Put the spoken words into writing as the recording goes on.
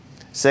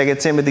2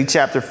 Timothy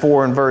chapter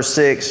 4 and verse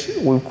 6,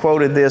 we've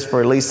quoted this for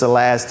at least the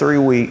last 3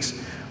 weeks.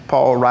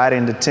 Paul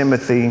writing to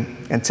Timothy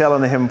and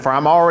telling him, "For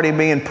I'm already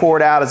being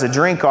poured out as a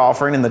drink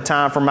offering, and the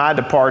time for my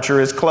departure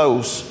is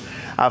close.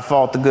 I've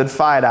fought the good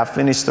fight, I've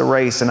finished the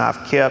race, and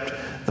I've kept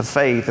the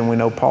faith." And we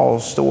know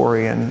Paul's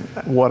story and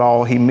what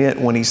all he meant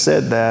when he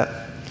said that.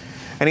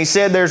 And he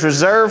said, "There's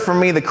reserved for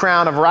me the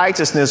crown of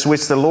righteousness,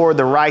 which the Lord,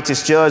 the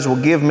righteous judge, will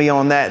give me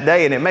on that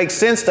day." And it makes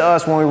sense to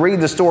us when we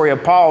read the story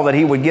of Paul that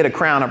he would get a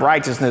crown of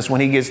righteousness when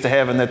he gets to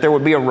heaven, that there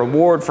would be a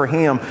reward for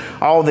him,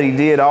 all that he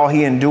did, all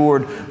he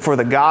endured for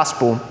the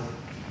gospel.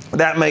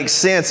 That makes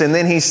sense. And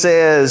then he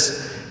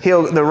says,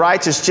 the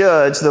righteous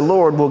judge, the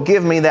Lord, will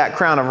give me that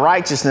crown of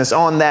righteousness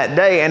on that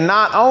day, and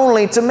not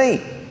only to me.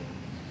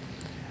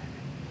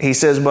 He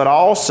says, but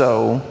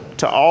also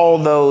to all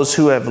those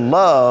who have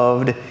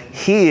loved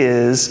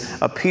His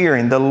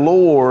appearing, the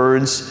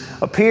Lord's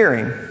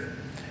appearing.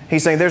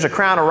 He's saying there's a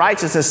crown of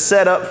righteousness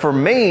set up for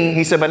me.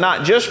 He said, but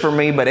not just for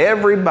me, but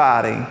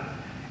everybody,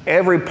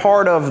 every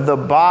part of the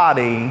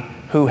body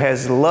who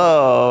has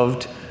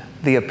loved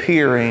the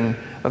appearing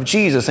of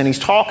Jesus. And he's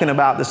talking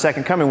about the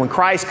second coming. When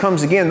Christ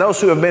comes again, those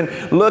who have been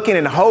looking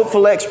in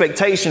hopeful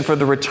expectation for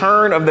the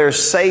return of their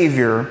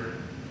Savior.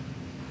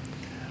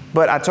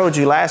 But I told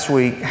you last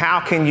week, how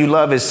can you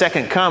love His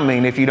second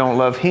coming if you don't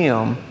love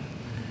Him?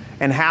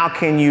 And how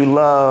can you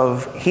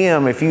love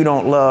Him if you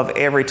don't love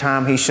every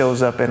time He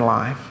shows up in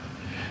life?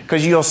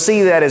 Because you'll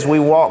see that as we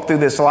walk through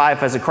this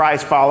life as a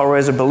Christ follower,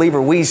 as a believer,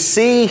 we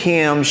see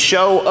Him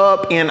show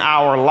up in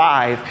our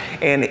life,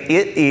 and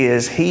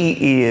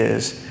He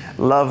is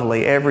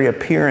lovely. Every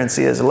appearance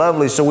is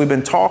lovely. So we've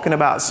been talking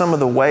about some of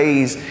the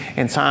ways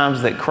and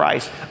times that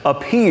Christ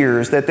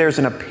appears, that there's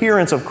an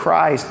appearance of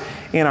Christ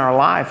in our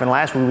life. And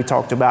last week we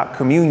talked about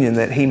communion,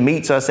 that He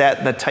meets us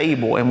at the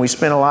table, and we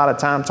spent a lot of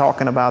time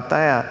talking about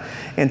that.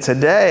 And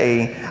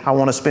today I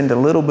want to spend a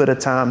little bit of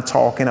time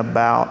talking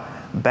about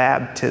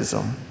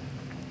baptism.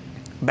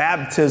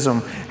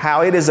 Baptism,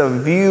 how it is a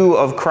view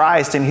of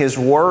Christ and His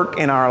work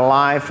in our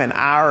life and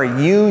our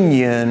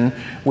union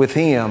with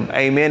Him.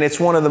 Amen. It's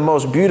one of the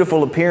most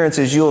beautiful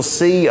appearances you'll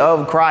see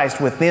of Christ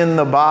within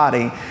the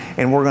body,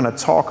 and we're going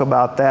to talk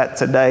about that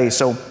today.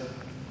 So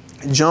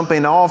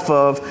jumping off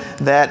of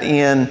that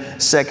in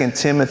 2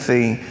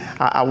 Timothy,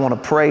 I want to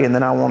pray, and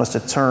then I want us to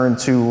turn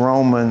to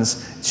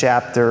Romans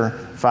chapter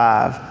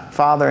 5.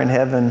 Father in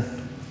heaven,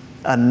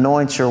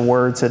 anoint your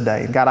word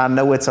today. God, I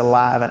know it's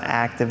alive and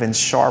active and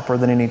sharper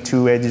than any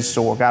two-edged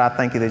sword. God, I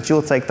thank you that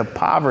you'll take the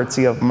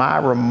poverty of my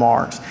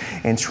remarks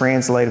and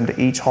translate them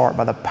to each heart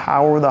by the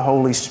power of the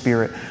Holy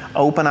Spirit.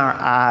 Open our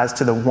eyes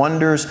to the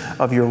wonders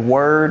of your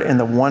word and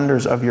the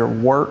wonders of your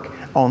work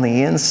on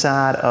the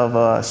inside of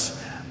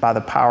us by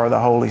the power of the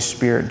Holy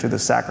Spirit and to the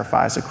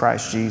sacrifice of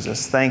Christ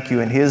Jesus. Thank you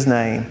in His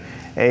name.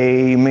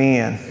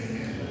 Amen.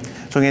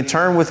 So you can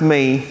turn with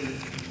me,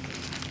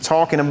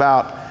 talking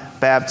about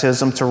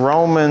baptism, to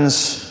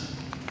Romans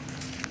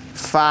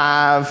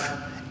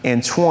 5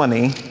 and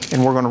 20.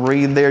 And we're going to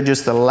read there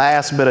just the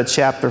last bit of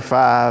chapter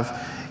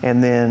 5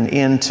 and then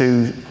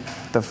into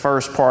the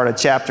first part of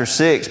chapter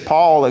 6.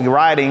 Paul,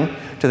 writing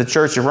to the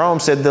church of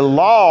Rome, said, "The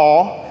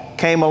law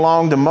came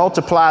along to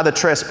multiply the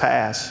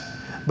trespass.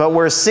 But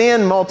where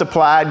sin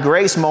multiplied,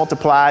 grace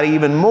multiplied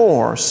even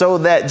more, so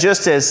that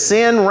just as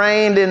sin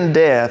reigned in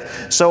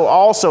death, so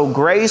also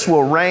grace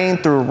will reign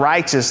through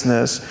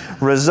righteousness,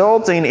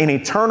 resulting in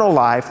eternal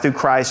life through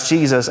Christ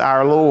Jesus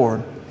our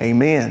Lord."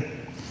 Amen.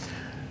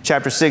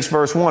 Chapter 6,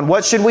 verse 1.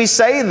 What should we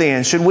say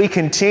then? Should we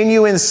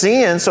continue in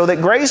sin so that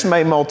grace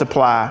may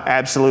multiply?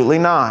 Absolutely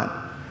not.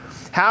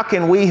 How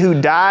can we who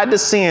died to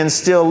sin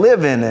still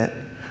live in it?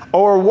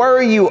 Or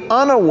were you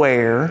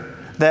unaware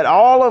that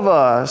all of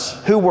us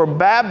who were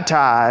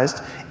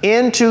baptized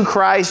into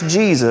Christ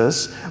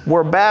Jesus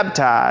were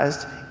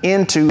baptized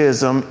into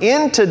baptism,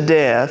 into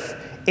death,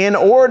 in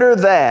order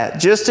that,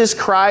 just as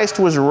Christ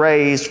was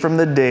raised from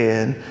the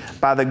dead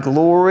by the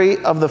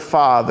glory of the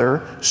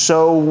Father,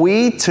 so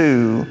we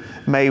too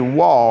may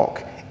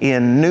walk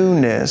in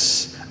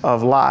newness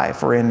of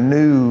life, or in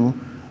new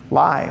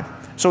life.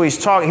 So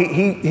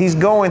he's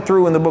going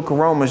through in the book of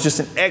Romans just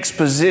an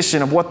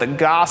exposition of what the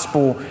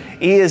gospel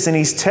is, and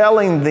he's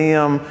telling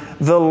them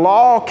the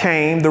law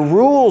came, the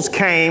rules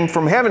came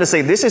from heaven to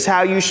say this is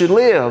how you should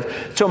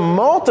live, to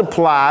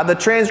multiply the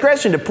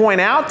transgression, to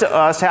point out to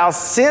us how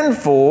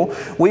sinful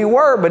we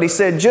were. But he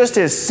said just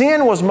as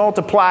sin was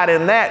multiplied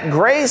in that,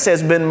 grace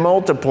has been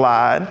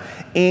multiplied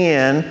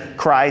in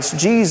Christ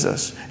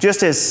Jesus.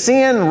 Just as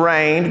sin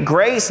reigned,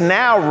 grace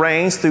now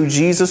reigns through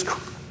Jesus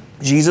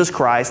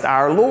Christ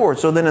our Lord.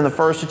 So then in the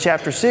first of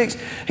chapter 6,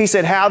 he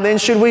said, how then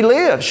should we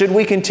live? Should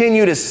we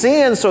continue to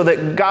sin so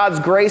that God's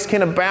grace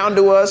can abound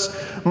to us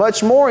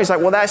much more? He's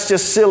like, well, that's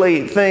just a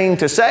silly thing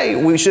to say.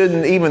 We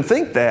shouldn't even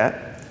think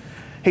that.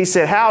 He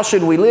said, how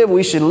should we live?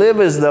 We should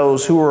live as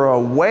those who are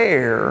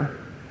aware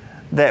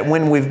that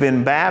when we've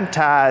been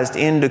baptized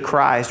into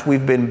Christ,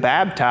 we've been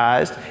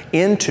baptized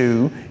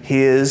into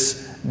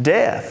His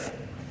death.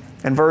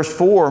 In verse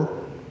 4,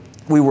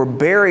 we were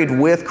buried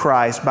with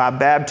Christ by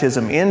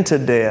baptism into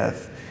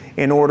death,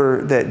 in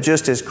order that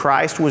just as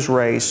Christ was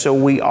raised, so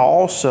we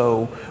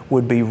also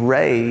would be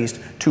raised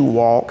to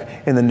walk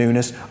in the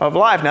newness of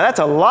life. Now that's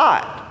a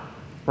lot,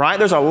 right?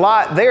 There's a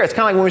lot there. It's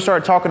kind of like when we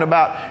started talking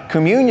about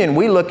communion,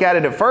 we look at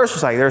it at first,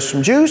 it's like there's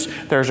some juice,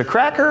 there's a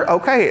cracker,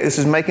 okay, this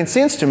is making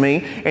sense to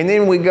me. And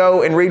then we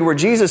go and read where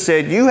Jesus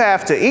said, you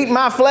have to eat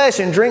my flesh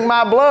and drink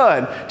my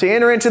blood to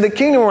enter into the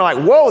kingdom. We're like,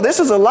 whoa, this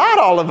is a lot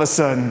all of a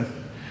sudden.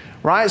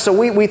 Right? So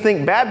we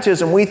think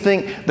baptism, we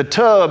think the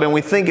tub, and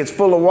we think it's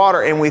full of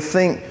water, and we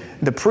think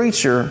the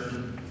preacher.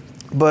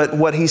 But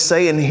what he's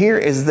saying here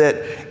is that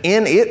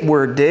in it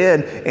we're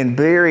dead and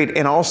buried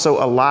and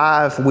also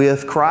alive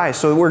with Christ.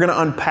 So we're going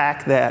to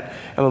unpack that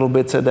a little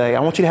bit today.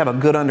 I want you to have a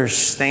good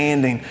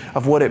understanding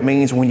of what it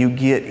means when you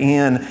get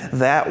in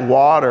that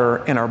water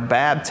and are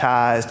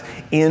baptized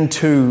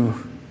into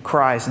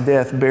Christ's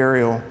death,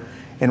 burial,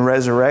 and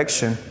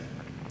resurrection.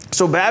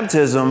 So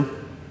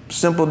baptism,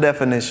 simple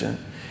definition,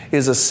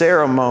 is a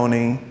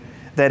ceremony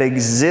that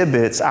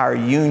exhibits our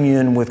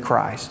union with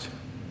Christ.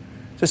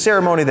 It's a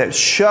ceremony that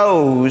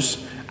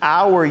shows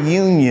our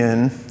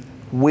union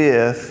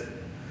with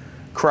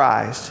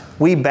Christ.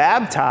 We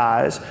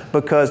baptize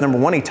because, number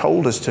one, He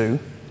told us to.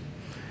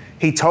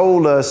 He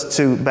told us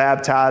to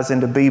baptize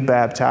and to be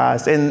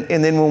baptized. And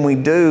then when we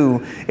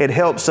do, it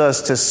helps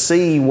us to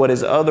see what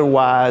is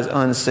otherwise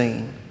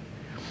unseen.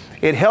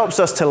 It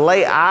helps us to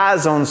lay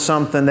eyes on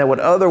something that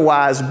would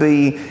otherwise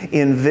be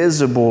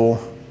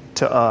invisible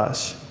to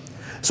us.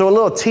 So a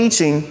little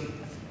teaching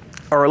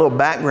or a little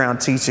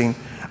background teaching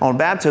on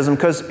baptism,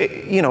 because,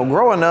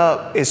 growing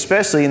up,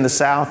 especially in the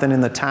South and in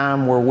the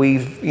time where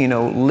we've,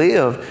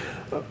 lived,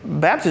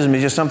 baptism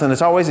is just something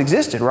that's always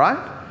existed,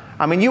 right?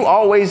 I mean, you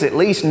always at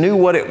least knew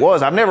what it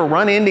was. I've never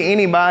run into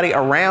anybody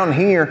around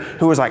here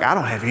who was like, I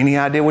don't have any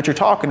idea what you're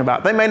talking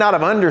about. They may not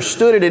have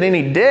understood it in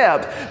any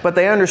depth, but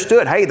they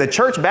understood, hey, the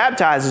church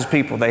baptizes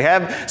people. They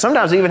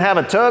sometimes even have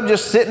a tub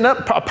just sitting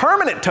up, a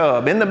permanent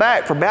tub in the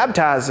back for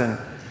baptizing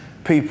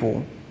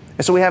people.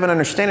 And so we have an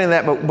understanding of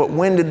that, but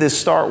when did this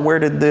start? Where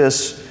did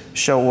this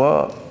show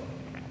up?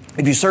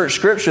 If you search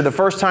Scripture, the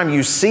first time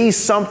you see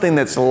something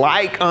that's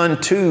like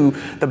unto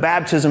the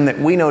baptism that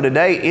we know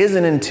today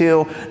isn't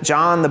until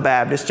John the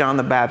Baptist, John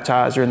the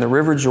Baptizer in the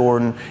River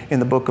Jordan in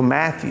the book of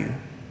Matthew,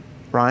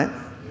 right?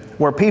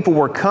 Where people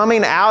were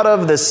coming out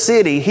of the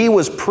city, he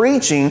was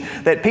preaching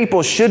that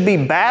people should be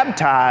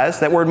baptized.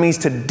 That word means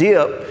to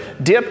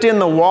dipped in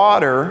the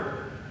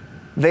water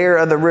there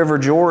of the River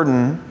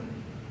Jordan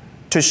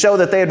to show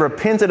that they had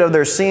repented of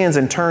their sins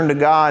and turned to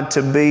God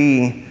to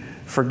be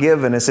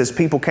forgiven. It says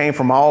people came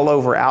from all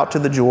over out to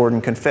the Jordan,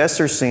 confessed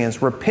their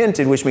sins,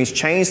 repented, which means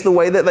changed the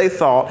way that they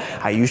thought.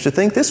 I used to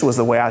think this was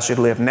the way I should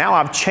live. Now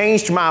I've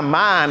changed my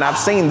mind. I've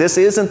seen this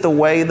isn't the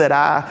way that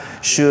I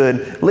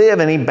should live.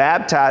 And he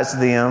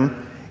baptized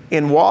them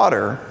in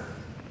water.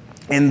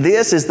 And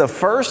this is the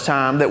first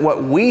time that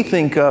what we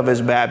think of as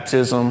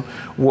baptism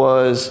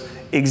was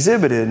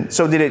exhibited.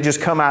 So did it just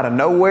come out of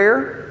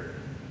nowhere?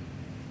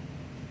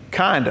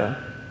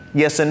 Kinda.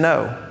 Yes and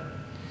no.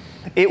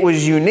 It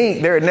was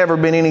unique. There had never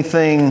been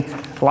anything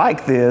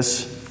like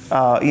this.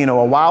 A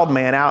wild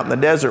man out in the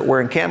desert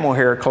wearing camel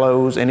hair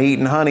clothes and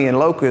eating honey and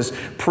locusts,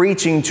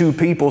 preaching to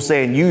people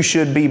saying, you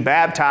should be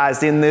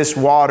baptized in this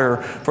water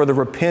for the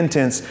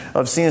repentance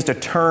of sins, to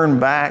turn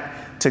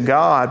back to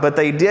God. But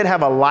they did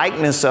have a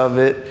likeness of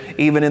it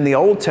even in the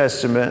Old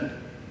Testament.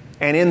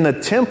 And in the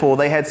temple,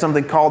 they had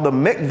something called the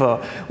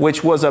mikvah,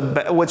 which was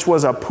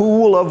a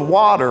pool of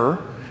water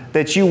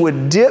that you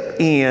would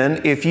dip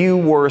in if you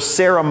were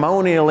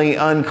ceremonially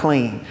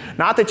unclean.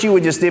 Not that you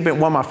would just dip in,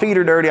 well, my feet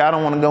are dirty, I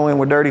don't want to go in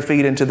with dirty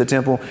feet into the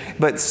temple.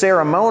 But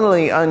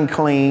ceremonially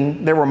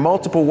unclean, there were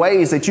multiple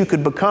ways that you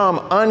could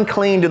become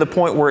unclean to the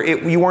point where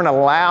you weren't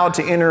allowed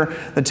to enter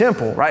the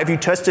temple, right? If you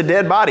touched a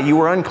dead body, you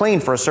were unclean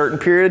for a certain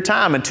period of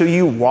time until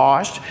you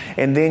washed,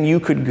 and then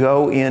you could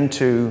go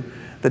into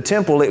the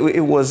temple. It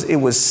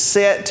was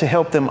set to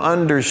help them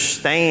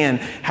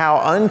understand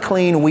how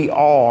unclean we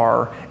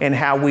are and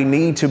how we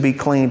need to be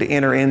clean to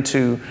enter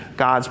into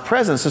God's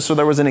presence. And so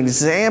there was an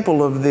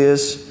example of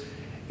this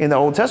in the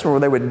Old Testament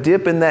where they would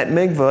dip in that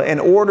mikvah in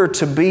order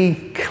to be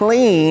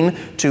clean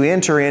to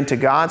enter into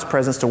God's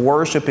presence, to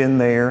worship in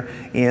there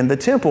in the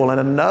temple. And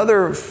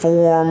another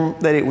form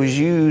that it was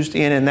used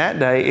in that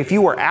day, if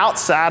you were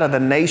outside of the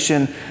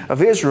nation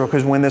of Israel,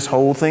 because when this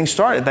whole thing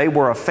started, they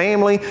were a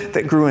family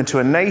that grew into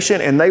a nation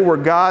and they were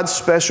God's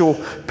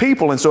special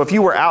people. And so if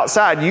you were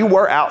outside, you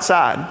were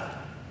outside.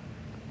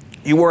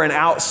 You were an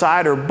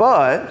outsider,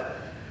 but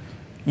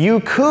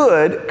you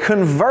could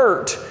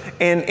convert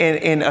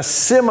and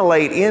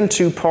assimilate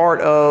into part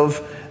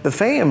of the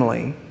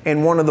family.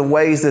 And one of the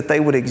ways that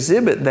they would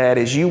exhibit that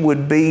is you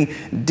would be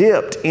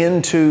dipped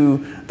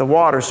into the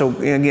water. So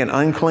again,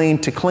 unclean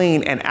to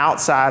clean, and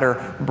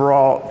outsider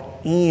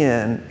brought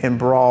in and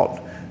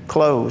brought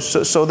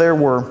close. So there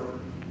were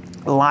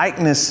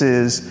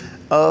likenesses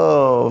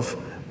of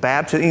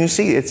Baptism, you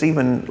see, it's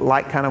even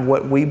like kind of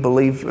what we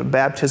believe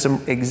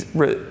baptism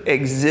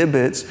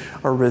exhibits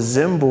or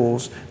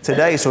resembles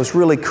today. So it's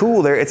really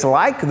cool there. It's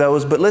like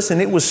those, but listen,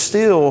 it was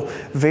still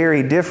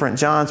very different.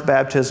 John's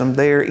baptism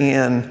there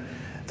in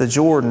the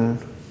Jordan.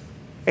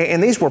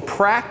 And these were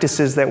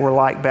practices that were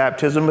like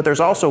baptism, but there's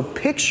also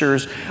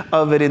pictures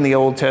of it in the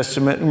Old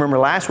Testament. Remember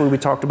last week we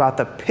talked about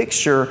the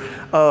picture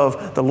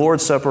of the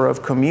Lord's Supper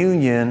of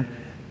communion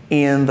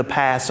in the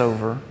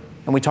Passover.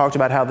 And we talked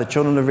about how the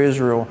children of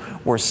Israel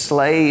were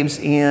slaves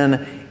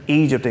in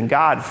Egypt, and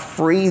God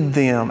freed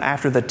them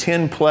after the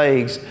 10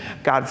 plagues.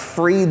 God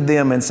freed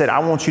them and said, I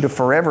want you to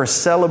forever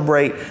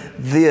celebrate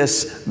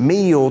this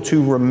meal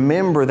to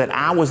remember that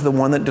I was the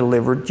one that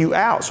delivered you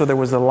out. So there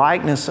was the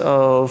likeness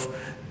of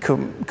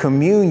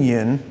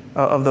communion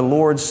of the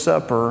Lord's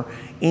Supper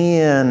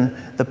in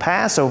the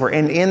Passover.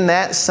 And in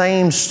that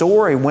same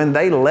story, when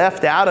they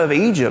left out of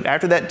Egypt,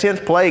 after that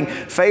 10th plague,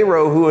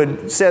 Pharaoh, who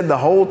had said the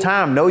whole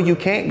time, no, you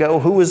can't go.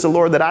 Who is the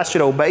Lord that I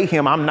should obey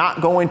him? I'm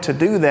not going to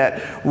do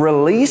that.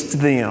 Released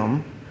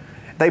them.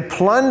 They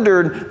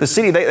plundered the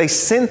city. They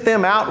sent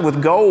them out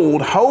with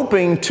gold,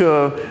 hoping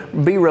to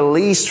be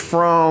released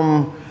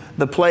from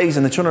the plagues.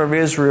 And the children of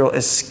Israel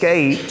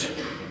escaped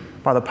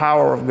by the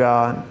power of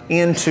God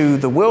into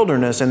the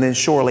wilderness. And then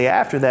shortly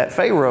after that,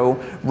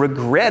 Pharaoh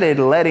regretted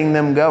letting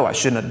them go. I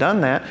shouldn't have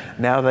done that.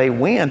 Now they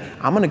win.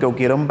 I'm going to go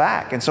get them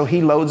back. And so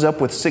he loads up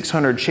with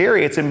 600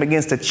 chariots and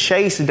begins to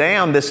chase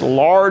down this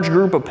large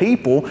group of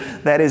people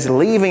that is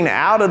leaving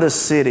out of the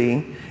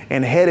city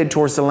and headed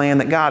towards the land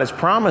that God has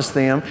promised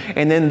them.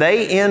 And then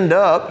they end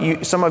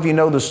up, some of you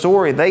know the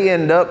story, they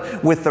end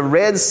up with the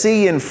Red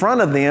Sea in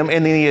front of them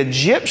and the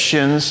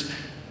Egyptians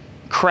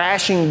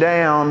crashing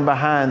down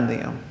behind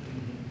them.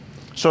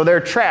 So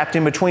they're trapped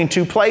in between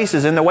two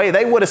places. And the way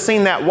they would have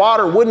seen that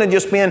water wouldn't have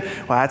just been,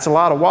 well, that's a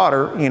lot of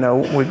water. You know,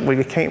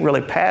 we can't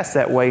really pass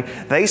that way.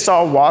 They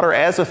saw water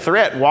as a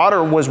threat.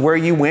 Water was where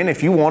you went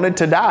if you wanted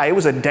to die. It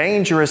was a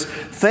dangerous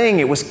thing.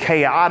 It was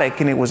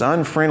chaotic and it was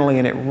unfriendly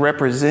and it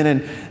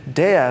represented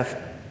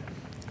death.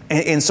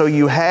 And so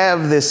you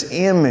have this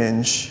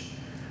image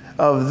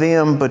of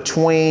them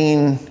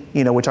between,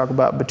 you know, we talk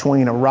about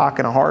between a rock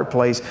and a hard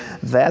place.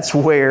 That's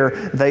where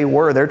they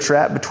were. They're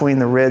trapped between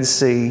the Red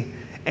Sea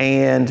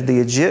and the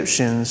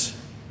Egyptians.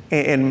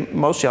 And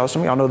most of y'all,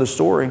 some of y'all know the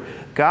story.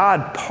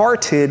 God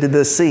parted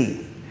the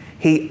sea.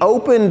 He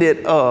opened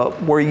it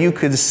up where you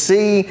could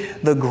see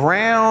the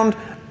ground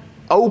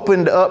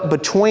opened up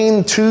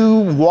between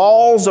two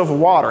walls of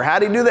water. How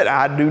did he do that?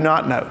 I do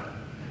not know.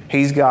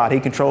 He's God. He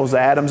controls the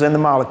atoms and the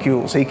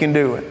molecules. He can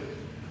do it.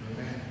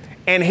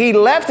 And he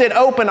left it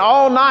open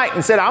all night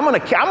and said, I'm going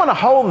to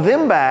hold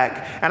them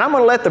back and I'm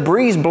going to let the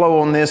breeze blow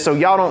on this so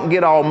y'all don't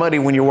get all muddy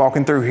when you're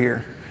walking through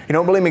here. You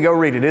don't believe me? Go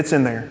read it. It's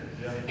in there.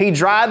 Yeah. He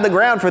dried the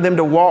ground for them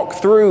to walk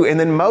through. And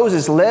then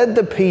Moses led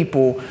the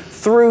people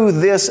through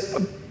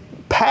this,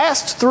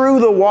 passed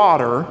through the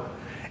water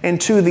and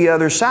to the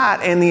other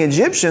side. And the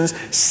Egyptians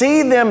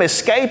see them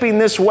escaping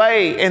this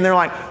way. And they're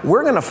like,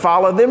 we're going to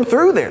follow them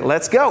through there.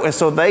 Let's go. And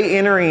so they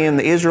enter in.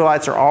 The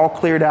Israelites are all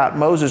cleared out.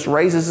 Moses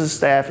raises his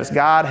staff as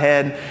God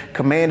had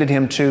commanded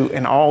him to.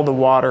 And all the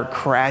water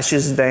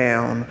crashes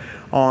down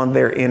on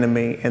their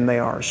enemy. And they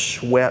are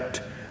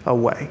swept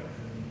away.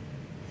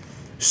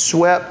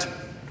 Swept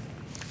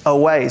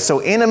away. So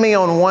enemy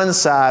on one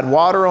side,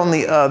 water on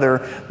the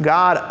other.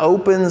 God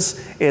opens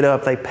it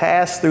up. They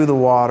pass through the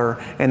water,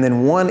 and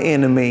then one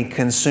enemy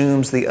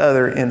consumes the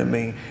other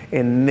enemy,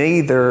 and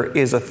neither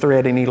is a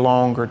threat any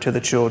longer to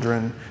the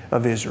children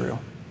of Israel.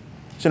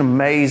 It's an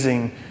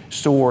amazing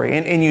story.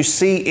 And you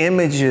see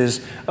images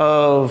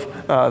of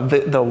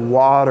the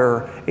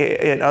water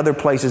in other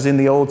places in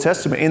the Old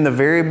Testament. In the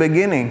very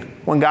beginning,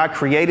 when God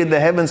created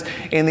the heavens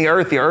and the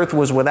earth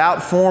was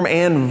without form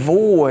and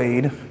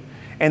void,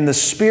 and the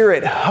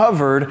Spirit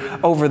hovered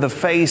over the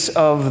face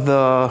of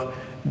the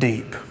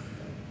deep.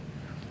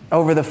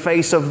 Over the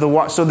face of the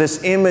water. So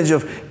this image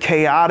of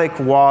chaotic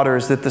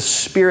waters that the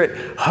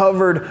Spirit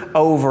hovered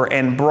over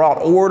and brought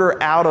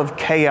order out of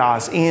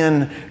chaos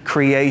in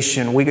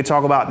creation. We could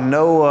talk about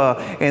Noah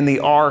and the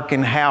ark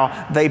and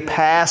how they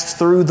passed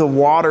through the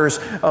waters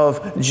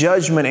of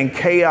judgment and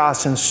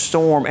chaos and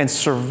storm and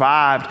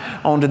survived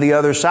onto the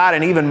other side.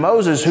 And even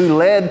Moses, who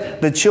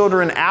led the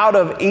children out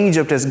of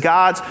Egypt as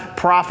God's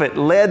prophet,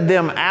 led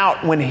them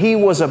out when he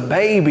was a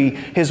baby.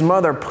 His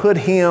mother put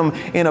him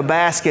in a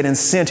basket and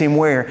sent him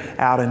where?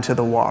 Out into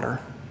the water.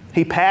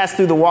 He passed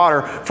through the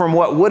water from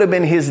what would have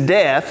been his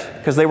death,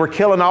 because they were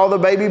killing all the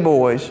baby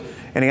boys.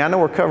 And I know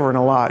we're covering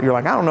a lot. You're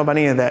like, I don't know about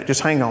any of that.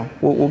 Just hang on.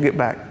 We'll get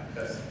back.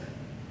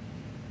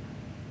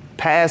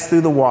 Passed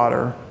through the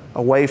water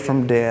away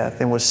from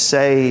death and was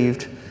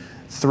saved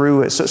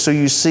through it. So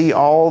you see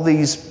all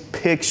these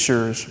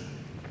pictures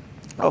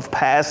of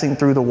passing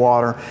through the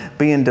water,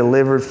 being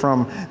delivered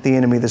from the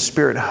enemy, the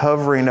Spirit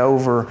hovering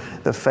over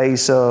the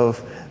face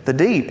of the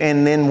deep.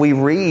 And then we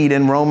read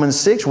in Romans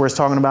 6 where it's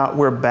talking about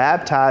we're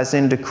baptized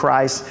into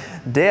Christ's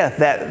death.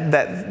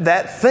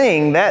 That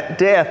thing, that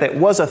death that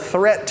was a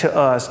threat to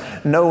us,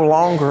 no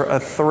longer a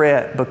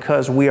threat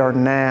because we are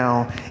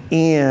now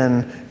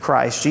in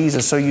Christ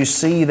Jesus. So you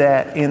see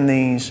that in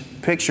these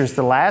pictures.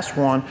 The last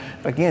one,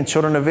 again,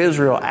 children of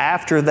Israel,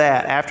 after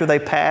that, after they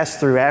passed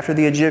through, after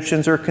the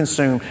Egyptians are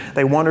consumed,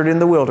 they wandered in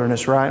the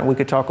wilderness, right? And we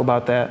could talk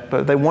about that.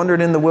 But they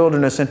wandered in the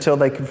wilderness until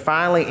they could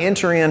finally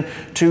enter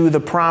into the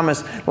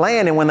promised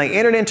land. And when they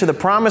entered into the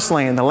promised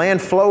land, the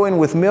land flowing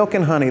with milk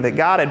and honey that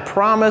God had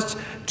promised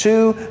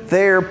to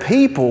their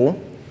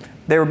people,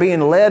 they were being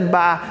led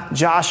by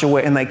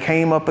Joshua, and they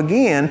came up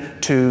again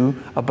to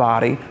a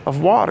body of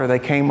water. They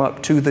came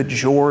up to the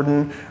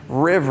Jordan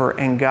River,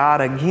 and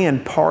God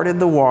again parted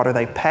the water.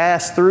 They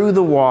passed through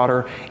the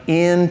water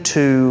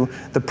into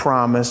the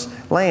promised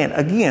land.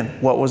 Again,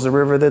 what was the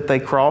river that they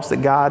crossed,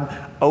 that God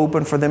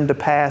opened for them to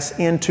pass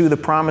into the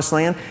promised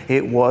land?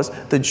 It was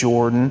the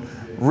Jordan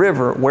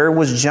River. Where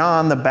was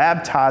John the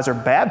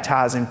Baptizer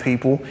baptizing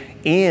people?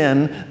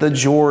 In the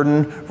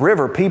Jordan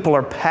River. People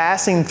are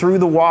passing through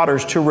the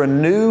waters to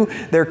renew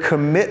their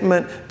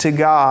commitment to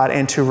God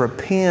and to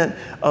repent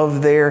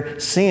of their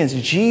sins.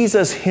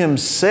 Jesus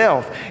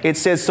Himself, it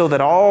says, so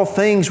that all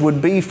things would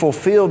be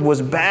fulfilled,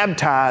 was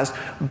baptized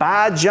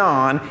by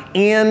John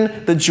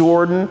in the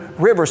Jordan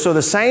River. So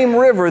the same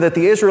river that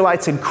the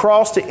Israelites had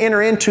crossed to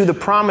enter into the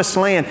promised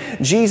land,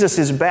 Jesus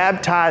is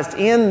baptized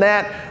in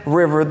that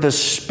river. The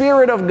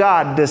Spirit of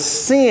God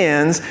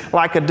descends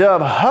like a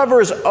dove,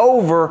 hovers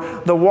over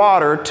the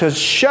water to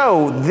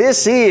show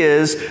this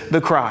is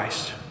the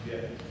Christ.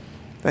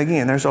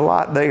 Again, there's a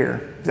lot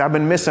there. I've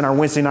been missing our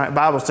Wednesday night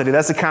Bible study.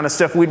 That's the kind of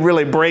stuff we'd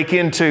really break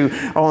into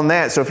on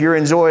that. So if you're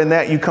enjoying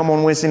that, you come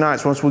on Wednesday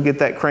nights once we get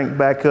that cranked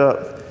back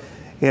up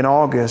in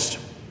August.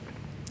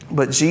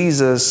 But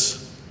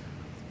Jesus,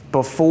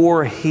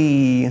 before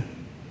He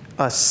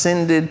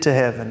ascended to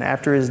heaven,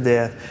 after His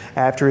death,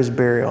 after His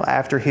burial,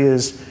 after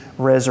His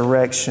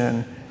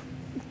resurrection,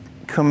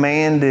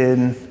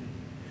 commanded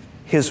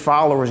His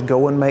followers,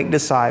 go and make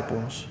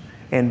disciples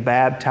and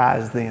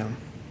baptize them.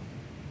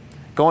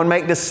 Go and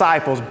make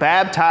disciples,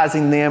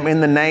 baptizing them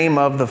in the name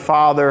of the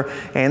Father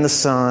and the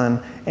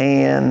Son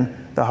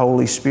and the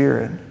Holy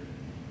Spirit.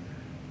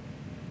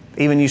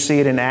 Even you see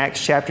it in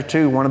Acts chapter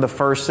 2, one of the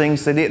first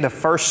things they did, the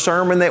first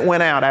sermon that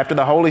went out after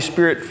the Holy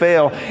Spirit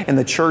fell and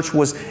the church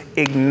was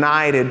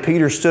ignited.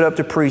 Peter stood up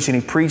to preach, and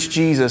he preached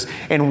Jesus.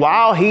 And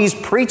while he's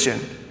preaching,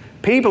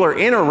 people are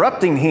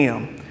interrupting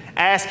him,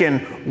 asking,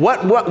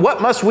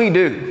 what must we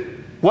do?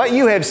 What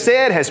you have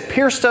said has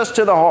pierced us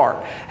to the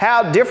heart.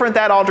 How different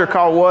that altar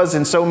call was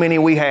than so many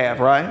we have,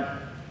 right?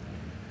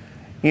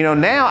 You know,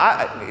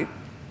 now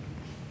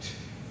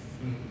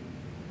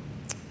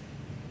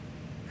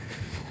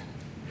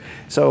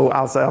So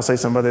I'll say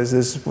something about this.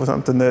 This is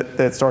something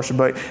that starts to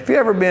break. Have you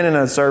ever been in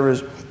a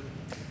service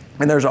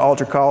and there's an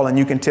altar call and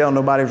you can tell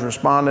nobody's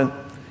responding,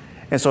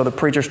 and so the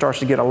preacher starts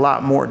to get a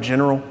lot more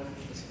general?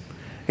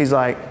 He's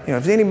like,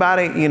 if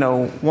anybody,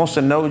 wants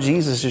to know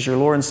Jesus as your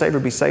Lord and Savior,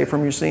 be saved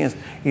from your sins,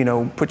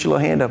 put your little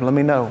hand up, let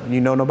me know.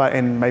 Nobody,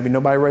 and maybe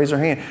nobody raised their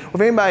hand. Well,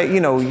 if anybody,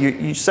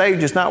 you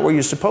saved just not where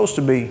you're supposed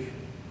to be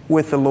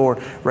with the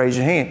Lord, raise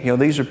your hand.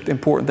 These are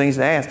important things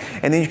to ask.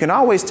 And then you can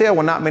always tell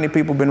when not many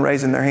people have been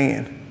raising their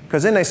hand.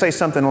 Because then they say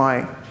something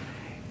like,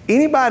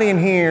 anybody in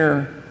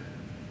here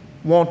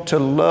want to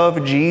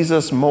love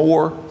Jesus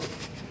more?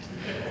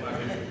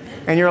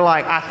 And you're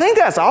like, I think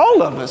that's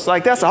all of us.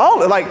 Like, that's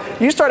all.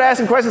 Like, you start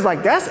asking questions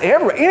like, that's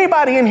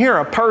anybody in here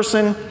a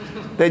person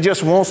that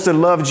just wants to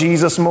love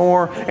Jesus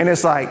more? And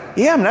it's like,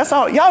 yeah, that's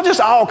all. Y'all just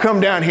all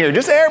come down here.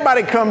 Just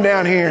everybody come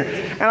down here.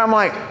 And I'm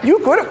like, I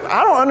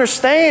don't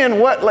understand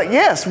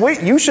yes,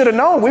 you should have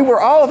known we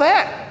were all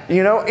that,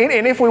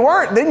 and if we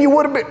weren't, then you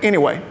would have been.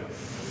 Anyway,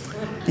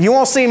 you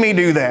won't see me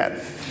do that.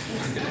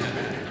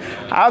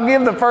 I'll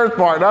give the first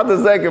part, not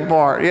the second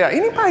part. Yeah.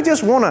 Anybody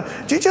just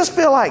do you just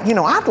feel like,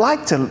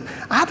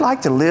 I'd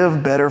like to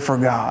live better for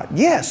God.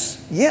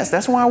 Yes.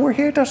 That's why we're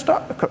here to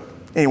start.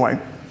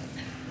 Anyway,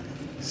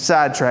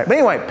 sidetrack. But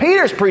anyway,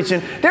 Peter's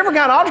preaching, different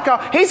kind of altar call.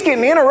 He's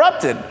getting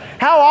interrupted.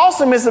 How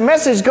awesome is the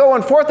message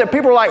going forth that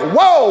people are like,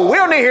 whoa, we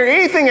don't need to hear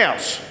anything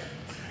else.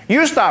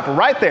 You stop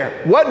right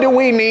there. What do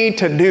we need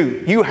to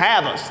do? You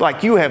have us.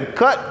 Like, you have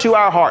cut to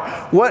our heart.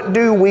 What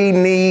do we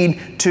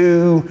need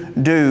to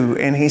do?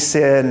 And he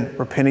said,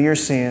 repent of your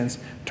sins,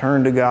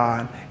 turn to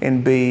God,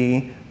 and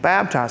be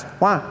baptized.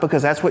 Why?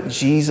 Because that's what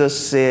Jesus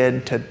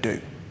said to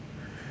do.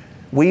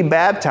 We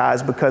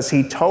baptize because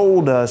He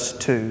told us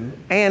to.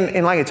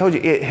 And like I told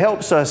you, it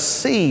helps us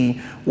see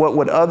what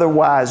would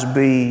otherwise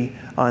be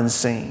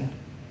unseen.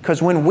 Because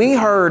when we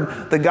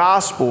heard the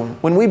gospel,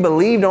 when we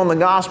believed on the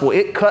gospel,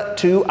 it cut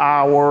to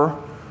our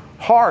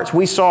hearts.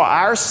 We saw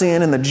our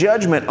sin and the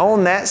judgment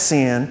on that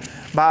sin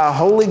by a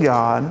holy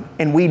God,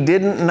 and we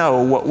didn't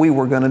know what we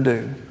were going to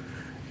do.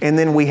 And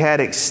then we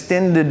had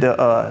extended to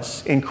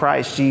us in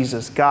Christ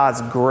Jesus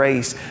God's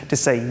grace to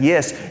say,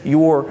 yes,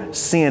 your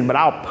sin, but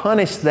I'll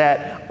punish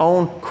that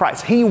on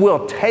Christ. He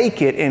will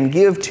take it and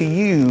give to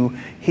you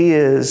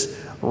His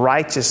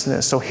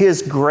righteousness. So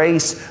His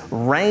grace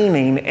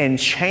reigning and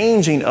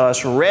changing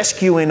us,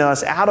 rescuing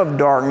us out of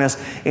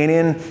darkness and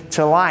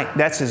into light.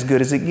 That's as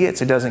good as it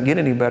gets. It doesn't get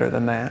any better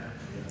than that.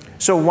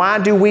 So why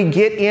do we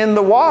get in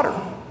the water?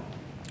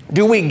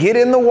 Do we get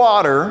in the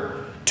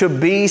water to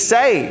be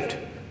saved?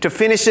 To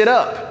finish it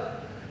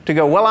up? To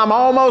go, well, I'm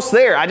almost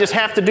there. I just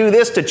have to do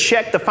this to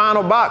check the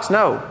final box.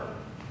 No.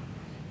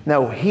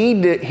 No, He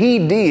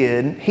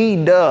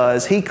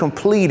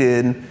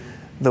completed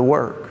the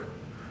work.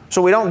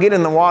 So we don't get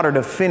in the water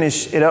to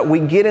finish it up. We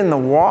get in the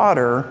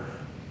water,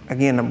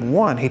 again, number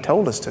one, He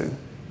told us to.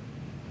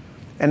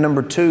 And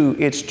number two,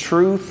 it's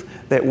truth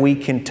that we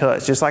can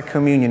touch. Just like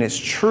communion, it's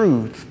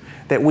truth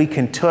that we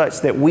can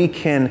touch, that we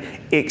can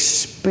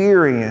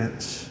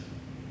experience.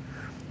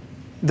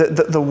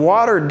 The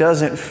water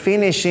doesn't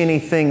finish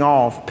anything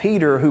off.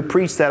 Peter, who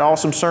preached that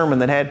awesome sermon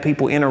that had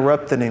people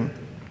interrupting him,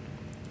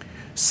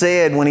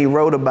 said when he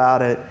wrote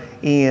about it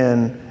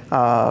in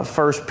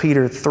 1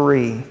 Peter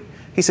 3,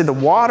 he said, the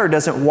water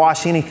doesn't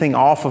wash anything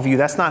off of you.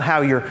 That's not how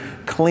you're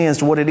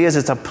cleansed. What it is,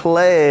 it's a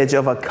pledge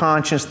of a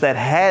conscience that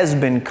has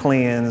been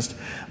cleansed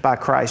by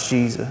Christ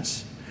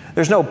Jesus.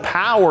 There's no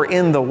power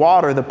in the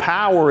water. The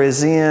power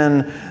is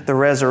in the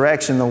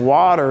resurrection. The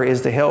water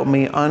is to help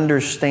me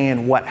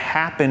understand what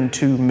happened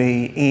to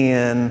me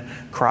in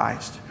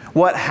Christ.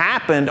 What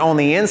happened on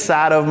the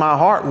inside of my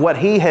heart. What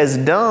He has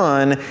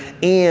done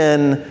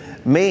in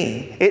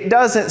me. It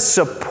doesn't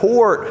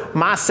support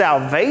my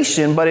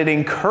salvation, but it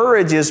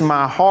encourages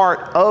my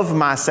heart of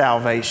my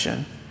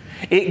salvation.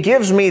 It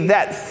gives me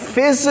that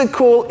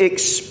physical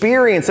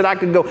experience that I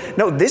could go,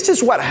 no, this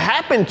is what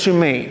happened to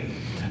me.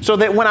 So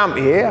that when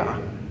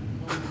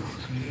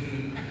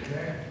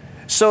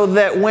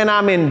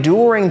I'm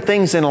enduring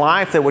things in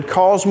life that would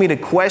cause me to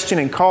question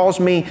and cause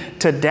me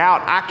to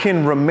doubt, I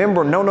can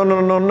remember,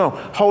 no.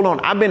 Hold on,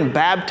 I've been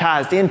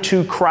baptized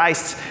into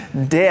Christ's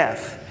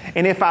death.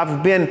 And if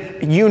I've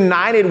been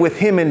united with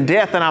Him in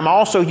death, then I'm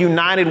also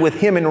united with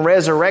Him in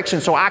resurrection.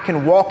 So I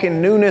can walk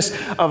in newness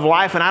of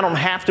life and I don't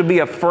have to be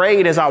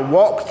afraid as I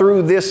walk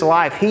through this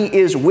life. He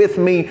is with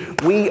me.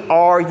 We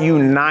are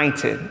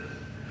united.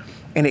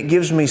 And it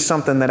gives me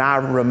something that I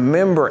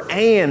remember.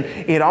 And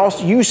it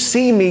also, you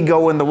see me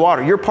go in the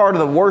water. You're part of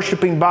the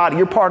worshiping body.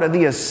 You're part of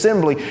the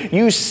assembly.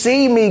 You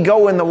see me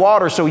go in the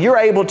water. So you're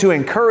able to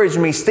encourage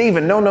me,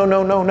 Stephen,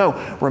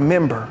 no.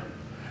 Remember.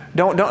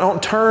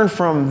 Don't turn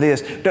from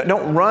this.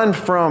 Don't run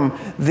from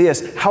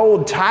this.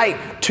 Hold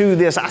tight to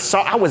this.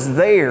 I was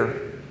there.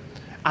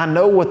 I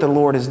know what the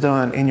Lord has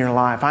done in your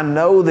life. I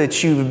know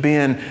that you've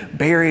been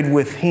buried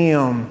with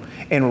Him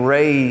and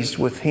raised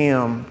with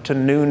Him to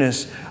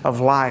newness of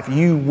life.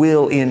 You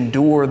will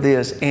endure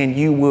this and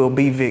you will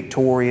be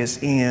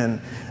victorious in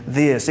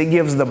this. It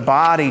gives the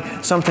body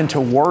something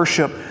to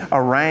worship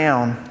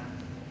around.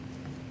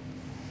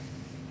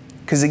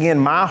 Because again,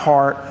 my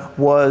heart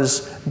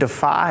was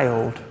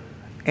defiled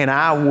and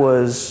I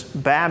was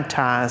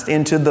baptized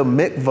into the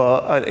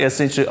mikvah,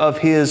 essentially, of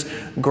His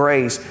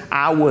grace.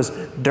 I was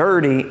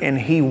dirty and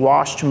He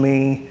washed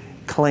me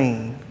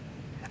clean.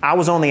 I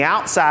was on the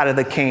outside of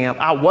the camp.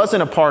 I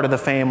wasn't a part of the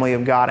family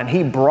of God, and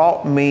He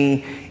brought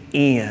me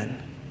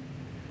in.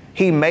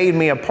 He made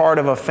me a part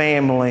of a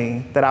family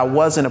that I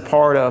wasn't a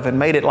part of and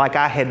made it like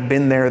I had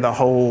been there the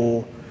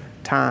whole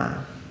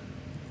time.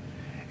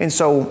 And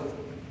so,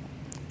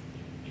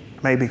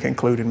 maybe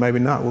concluded, maybe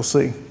not, we'll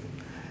see.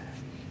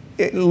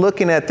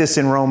 Looking at this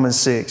in Romans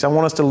 6, I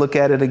want us to look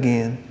at it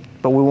again,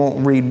 but we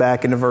won't read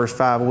back into verse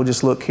 5. We'll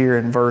just look here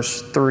in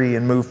verse 3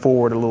 and move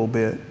forward a little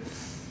bit.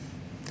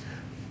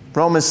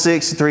 Romans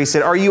 6:3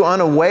 said, are you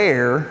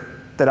unaware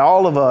that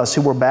all of us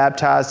who were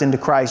baptized into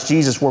Christ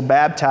Jesus were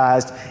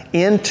baptized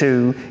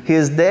into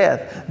His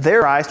death?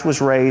 There Christ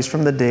was raised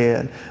from the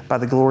dead by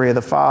the glory of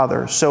the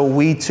Father, so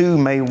we too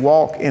may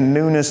walk in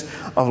newness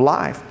of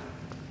life.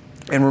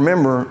 And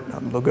remember,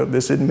 look up,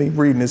 this isn't me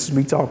reading, this is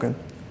me talking.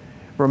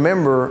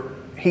 Remember,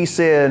 he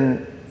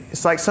said,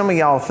 it's like some of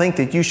y'all think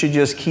that you should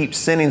just keep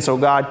sinning so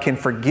God can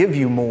forgive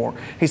you more.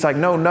 He's like,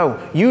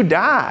 no, you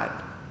died.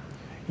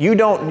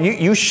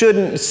 You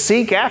shouldn't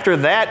seek after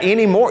that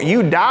anymore.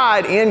 You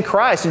died in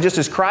Christ. And just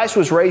as Christ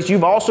was raised,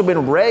 you've also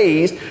been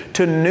raised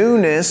to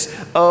newness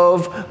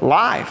of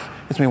life.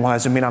 Why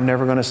does it mean I'm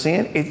never going to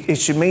sin? It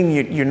should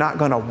mean you're not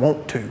going to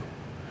want to.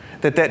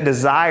 That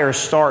desire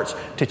starts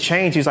to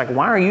change. He's like,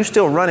 why are you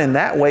still running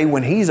that way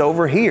when He's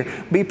over here?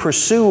 Be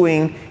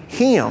pursuing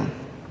Him.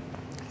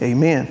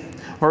 Amen.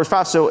 Verse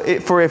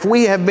 5, for if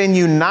we have been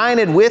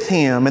united with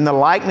Him in the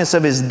likeness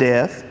of His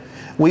death,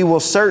 we will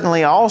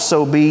certainly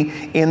also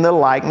be in the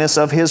likeness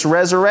of His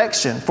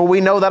resurrection. For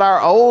we know that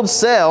our old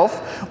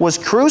self was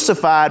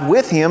crucified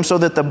with Him so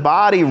that the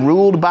body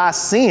ruled by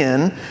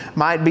sin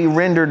might be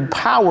rendered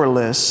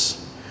powerless,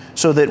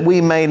 so that we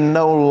may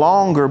no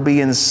longer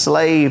be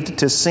enslaved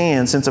to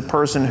sin, since a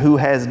person who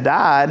has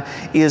died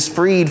is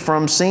freed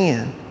from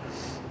sin.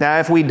 Now,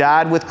 if we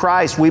died with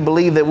Christ, we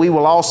believe that we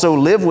will also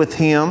live with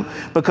Him,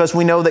 because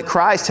we know that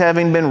Christ,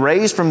 having been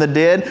raised from the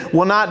dead,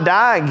 will not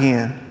die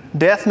again.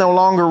 Death no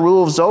longer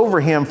rules over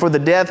Him. For the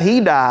death He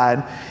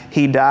died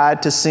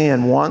to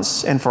sin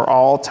once and for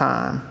all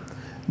time.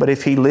 But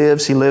if He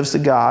lives to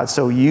God.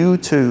 So you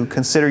too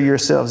consider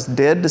yourselves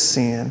dead to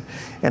sin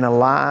and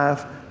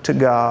alive to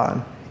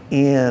God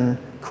in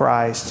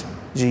Christ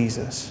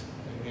Jesus.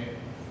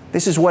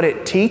 This is what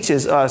it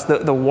teaches us.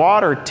 The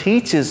water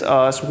teaches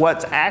us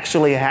what's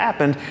actually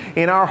happened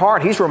in our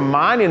heart. He's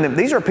reminding them,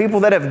 these are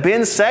people that have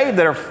been saved,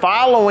 that are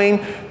following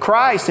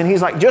Christ. And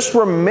He's like, just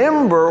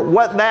remember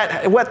what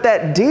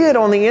that did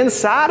on the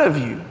inside of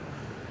you.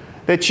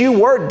 That you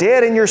were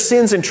dead in your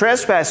sins and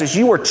trespasses.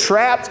 You were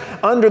trapped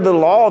under the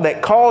law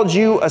that called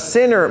you a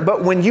sinner.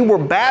 But when you were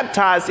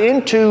baptized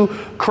into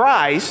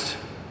Christ,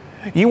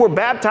 you were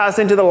baptized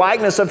into the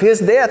likeness of His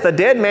death. A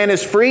dead man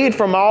is freed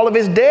from all of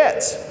his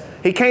debts.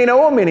 He can't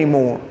owe them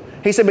anymore.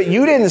 He said, but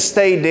you didn't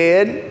stay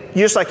dead.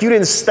 Just like you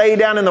didn't stay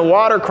down in the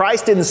water,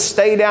 Christ didn't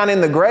stay down in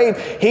the grave.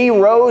 He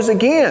rose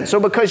again. So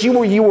because you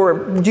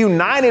were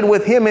united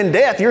with Him in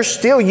death, you're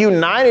still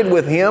united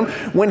with Him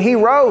when He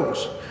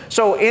rose.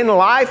 So in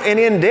life and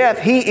in death,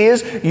 He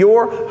is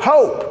your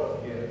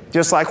hope.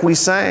 Just like we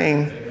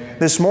sang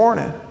this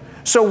morning.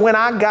 So when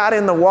I got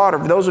in the water,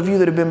 for those of you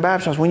that have been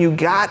baptized, when you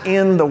got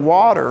in the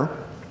water,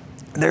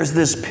 there's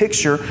this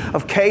picture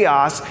of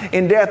chaos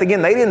and death.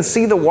 Again, they didn't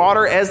see the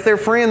water as their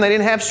friend. They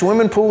didn't have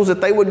swimming pools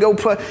that they would go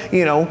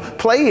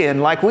play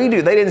in like we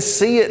do. They didn't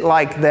see it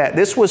like that.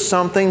 This was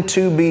something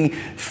to be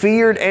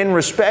feared and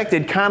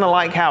respected, kind of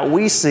like how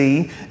we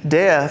see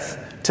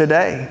death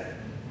today,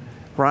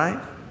 right?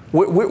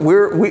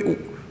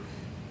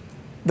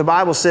 The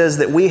Bible says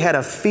that we had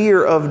a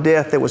fear of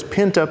death that was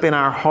pent up in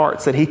our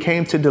hearts, that He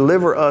came to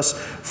deliver us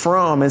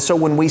from. And so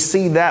when we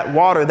see that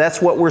water,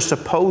 that's what we're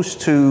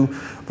supposed to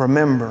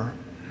remember.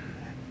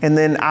 And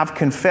then I've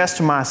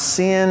confessed my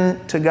sin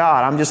to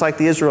God. I'm just like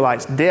the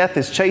Israelites. Death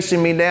is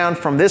chasing me down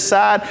from this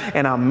side,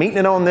 and I'm meeting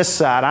it on this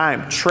side. I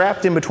am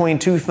trapped in between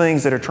two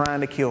things that are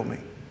trying to kill me.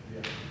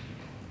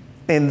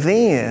 And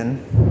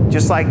then,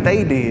 just like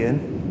they did,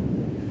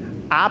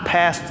 I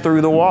passed through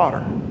the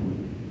water.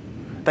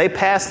 They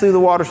passed through the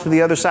water to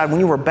the other side. When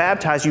you were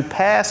baptized, you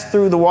passed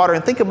through the water.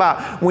 And think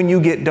about when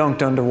you get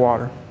dunked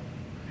underwater.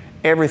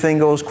 Everything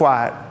goes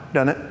quiet,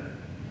 doesn't it?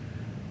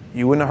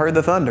 You wouldn't have heard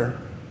the thunder.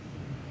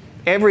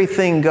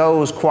 Everything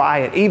goes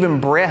quiet. Even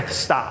breath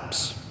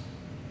stops.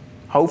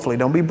 Hopefully,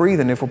 don't be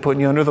breathing if we're putting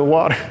you under the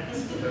water.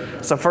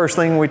 It's the first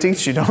thing we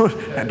teach you.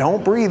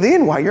 Don't breathe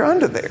in while you're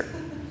under there.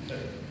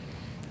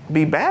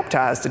 Be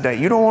baptized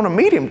today. You don't want to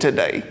meet Him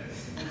today.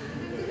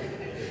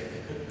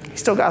 He's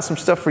still got some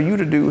stuff for you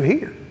to do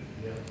here.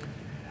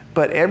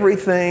 But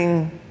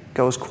everything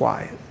goes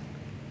quiet.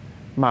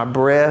 My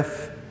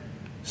breath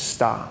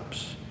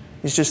stops.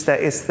 It's just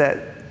that, it's that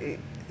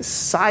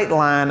sight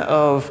line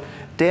of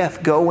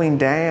death going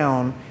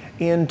down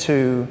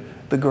into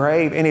the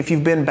grave. And if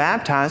you've been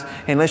baptized,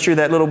 unless you're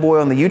that little boy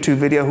on the YouTube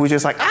video who's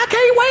just like, I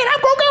can't wait,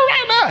 I'm going to go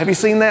right now. Have you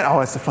seen that? Oh,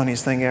 it's the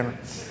funniest thing ever.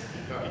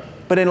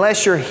 But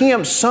unless you're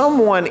him,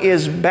 someone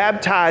is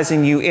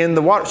baptizing you in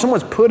the water.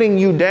 Someone's putting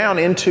you down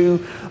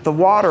into the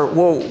water.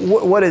 Well,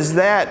 what is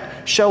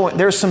that showing?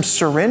 There's some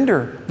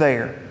surrender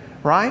there,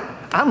 right?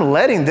 I'm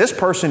letting this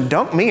person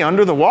dunk me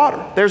under the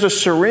water. There's a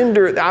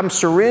surrender. I'm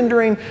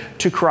surrendering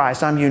to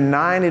Christ. I'm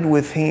united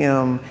with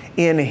Him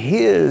in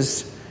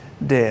His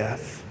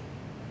death.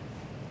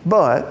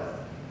 But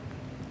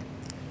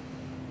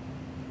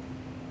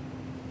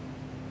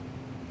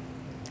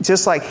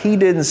just like He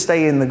didn't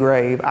stay in the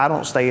grave, I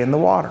don't stay in the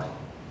water.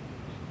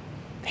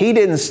 He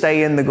didn't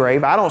stay in the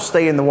grave. I don't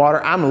stay in the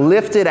water. I'm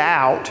lifted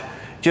out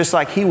just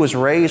like He was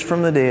raised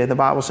from the dead. The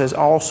Bible says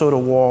also to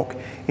walk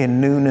in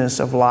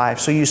newness of life.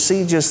 So you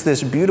see just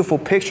this beautiful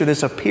picture,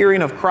 this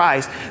appearing of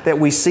Christ that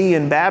we see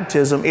in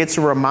baptism. It's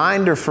a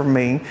reminder for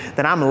me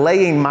that I'm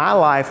laying my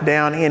life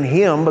down in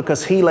Him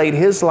because He laid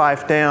His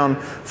life down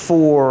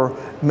for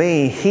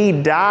me. He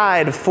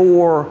died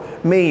for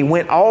me,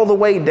 went all the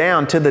way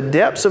down to the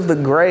depths of the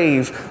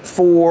grave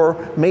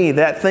for me.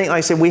 That thing, like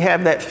I said, we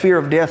have that fear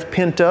of death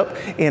pent up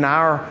in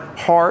our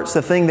hearts,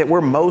 the thing that we're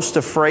most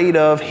afraid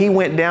of. He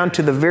went down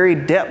to the very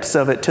depths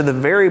of it, to the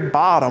very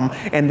bottom,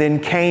 and then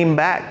came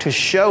back to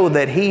show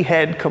that He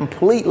had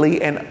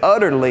completely and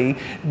utterly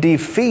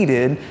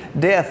defeated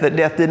death, that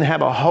death didn't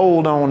have a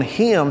hold on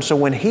Him. So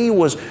when He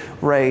was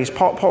raised,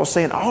 Paul's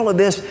saying all of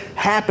this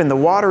happened. The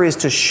water is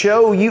to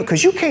show you,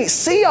 because you can't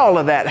see all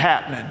of that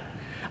happening.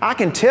 I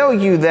can tell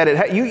you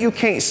that you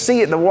can't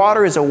see it. The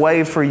water is a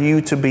way for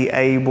you to be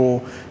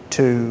able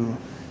to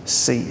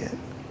see it.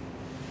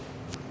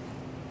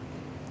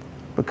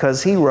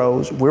 Because He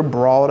rose, we're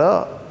brought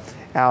up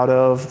out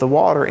of the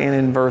water. And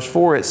in verse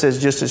 4 it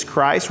says, just as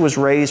Christ was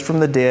raised from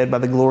the dead by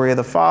the glory of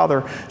the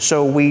Father,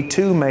 so we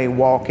too may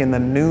walk in the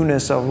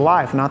newness of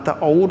life. Not the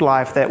old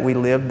life that we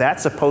lived.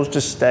 That's supposed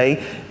to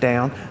stay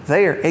down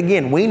there.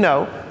 Again, we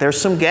know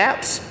there's some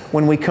gaps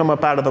when we come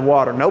up out of the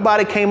water.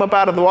 Nobody came up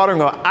out of the water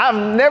and go,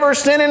 I've never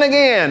sinned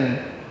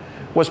again.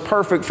 was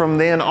perfect from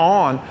then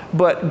on,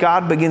 but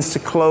God begins to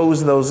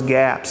close those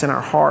gaps in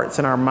our hearts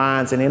and our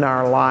minds and in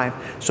our life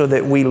so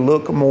that we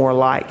look more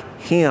like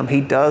Him. He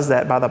does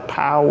that by the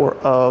power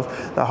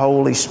of the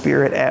Holy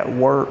Spirit at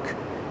work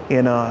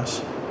in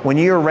us. When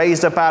you are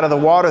raised up out of the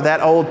water, that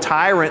old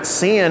tyrant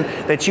sin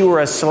that you were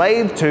a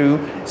slave to,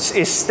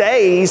 it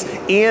stays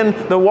in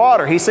the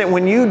water. He said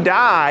when you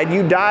died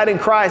in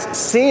Christ.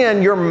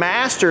 Sin, your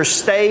master,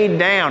 stayed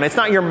down. It's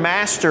not your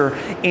master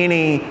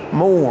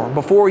anymore.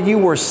 Before you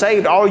were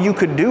saved, all you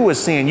could do was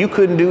sin. You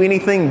couldn't do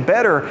anything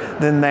better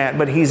than that.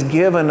 But He's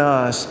given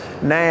us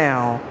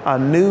now a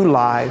new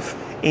life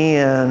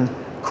in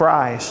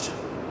Christ.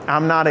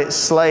 I'm not its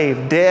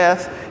slave.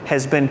 Death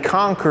has been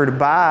conquered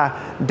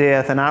by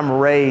death, and I'm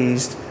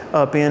raised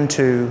up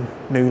into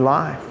new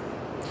life.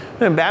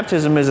 And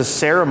baptism is a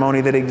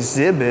ceremony that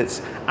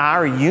exhibits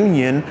our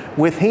union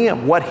with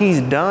Him. What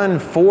He's done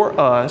for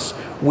us,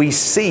 we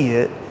see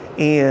it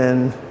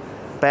in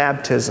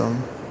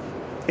baptism.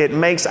 It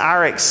makes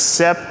our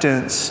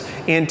acceptance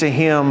into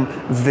Him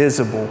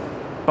visible,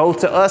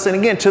 both to us and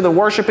again to the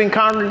worshiping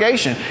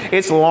congregation.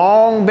 It's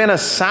long been a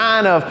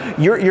sign of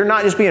you're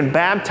not just being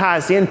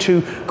baptized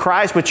into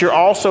Christ, but you're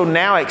also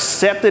now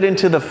accepted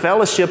into the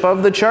fellowship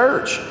of the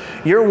church.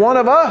 You're one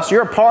of us.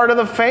 You're a part of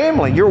the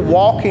family. You're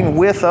walking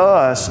with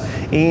us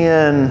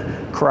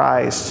in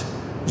Christ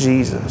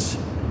Jesus.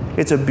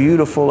 It's a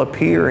beautiful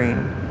appearing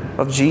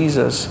of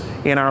Jesus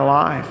in our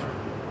life.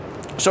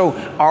 So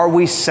are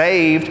we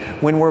saved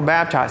when we're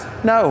baptized?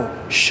 No.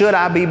 Should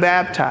I be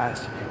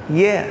baptized?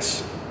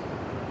 Yes.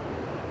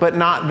 But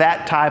not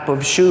that type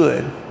of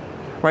should.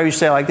 Maybe you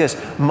say it like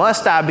this: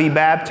 must I be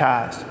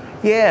baptized?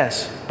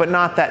 Yes, but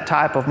not that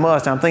type of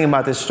must. I'm thinking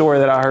about this story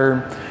that I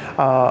heard.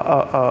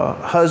 A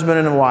husband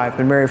and a wife,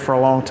 been married for a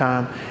long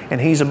time,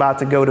 and he's about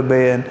to go to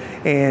bed,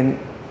 and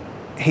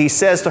he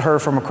says to her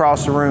from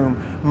across the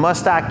room,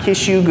 "Must I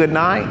kiss you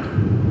goodnight?"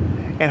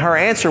 And her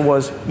answer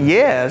was,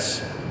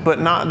 yes, but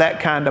not that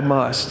kind of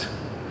must.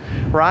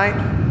 Right?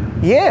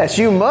 Yes,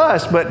 you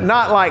must, but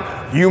not like,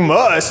 you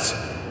must.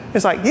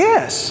 It's like,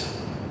 yes.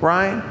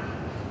 Right?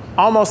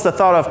 Almost the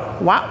thought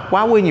of,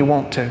 why wouldn't you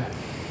want to?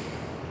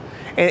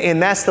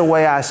 And that's the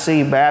way I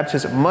see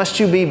baptism. Must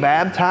you be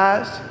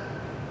baptized?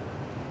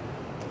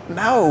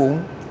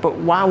 No, but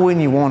why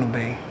wouldn't you want to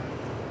be?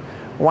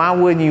 Why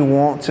wouldn't you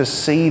want to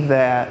see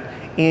that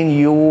in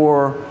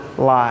your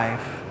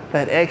life?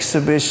 That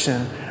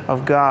exhibition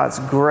of God's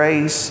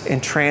grace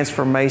and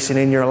transformation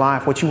in your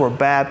life, what you were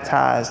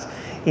baptized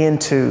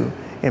into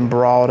and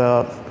brought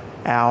up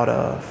out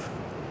of.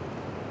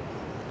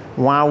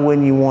 Why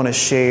wouldn't you want to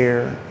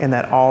share in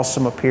that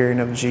awesome appearing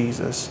of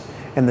Jesus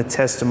and the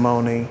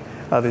testimony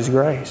of His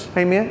grace?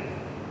 Amen?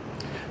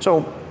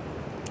 So,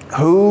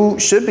 who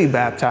should be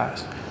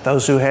baptized?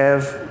 Those who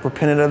have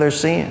repented of their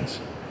sins.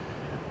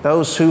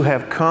 Those who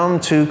have come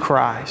to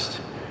Christ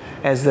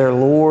as their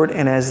Lord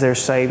and as their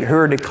Savior. Who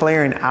are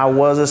declaring, I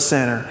was a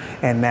sinner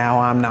and now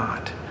I'm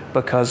not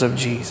because of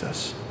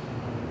Jesus.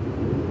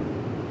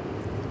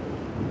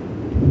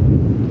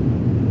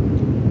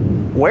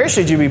 Where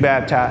should you be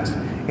baptized?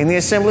 In the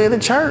assembly of the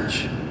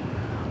church,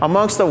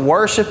 amongst the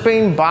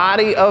worshiping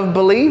body of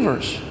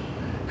believers.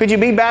 Could you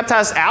be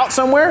baptized out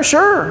somewhere?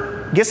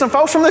 Sure. Get some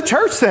folks from the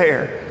church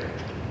there.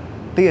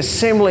 The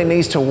assembly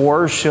needs to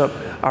worship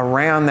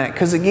around that.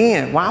 Because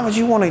again, why would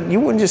you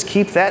wouldn't just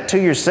keep that to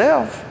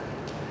yourself.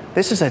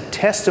 This is a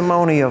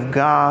testimony of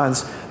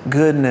God's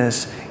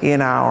goodness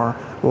in our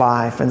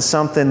life, and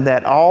something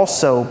that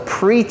also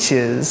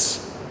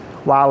preaches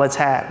while it's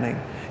happening.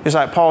 Just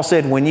like Paul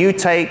said, when you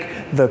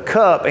take the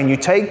cup and you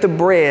take the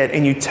bread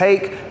and you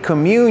take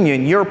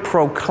communion, you're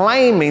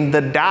proclaiming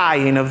the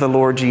dying of the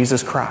Lord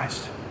Jesus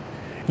Christ.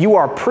 You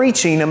are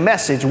preaching a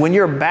message. When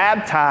you're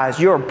baptized,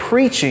 you're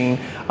preaching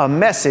a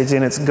message,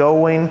 and it's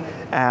going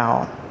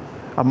out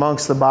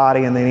amongst the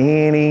body and then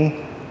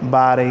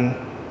anybody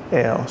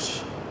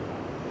else.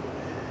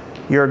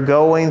 You're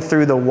going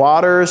through the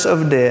waters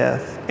of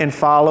death and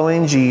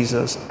following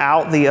Jesus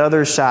out the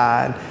other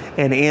side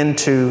and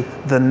into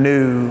the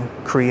new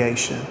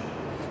creation.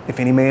 If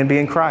any man be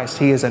in Christ,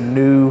 he is a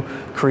new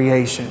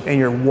creation. And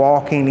you're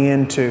walking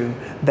into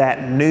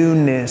that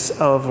newness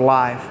of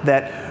life,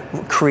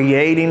 that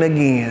creating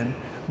again,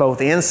 both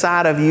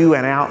inside of you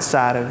and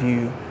outside of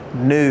you,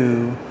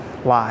 new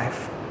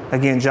life.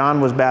 Again,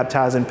 John was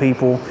baptizing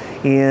people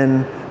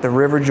in the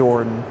River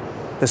Jordan,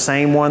 the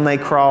same one they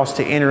crossed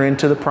to enter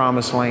into the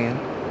Promised Land.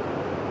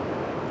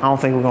 I don't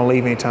think we're going to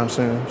leave anytime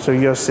soon, so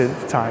you just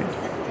sit tight.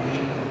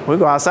 We'll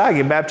go outside and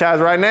get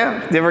baptized right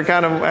now. Different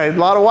kind of, a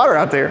lot of water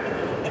out there.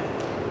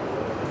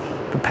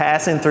 But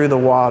passing through the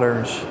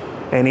waters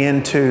and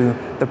into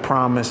the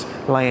Promised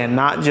Land,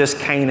 not just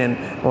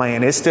Canaan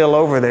land. It's still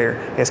over there.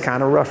 It's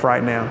kind of rough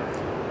right now.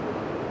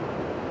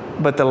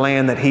 But the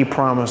land that He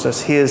promised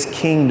us, His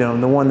kingdom,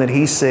 the one that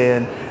He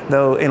said,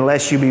 though,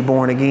 unless you be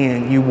born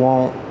again, you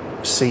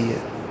won't see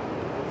it.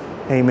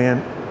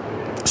 Amen.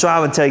 So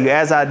I would tell you,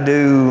 as I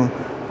do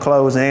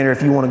close, and Andrew,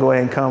 if you want to go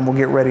ahead and come, we'll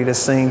get ready to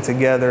sing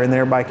together, and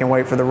everybody can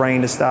wait for the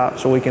rain to stop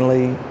so we can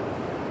leave.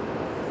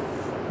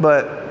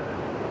 But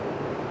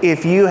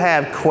If you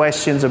have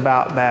questions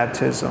about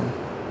baptism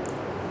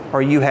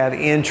or you have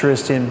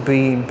interest in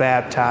being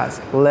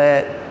baptized,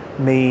 let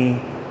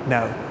me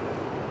know.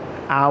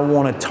 I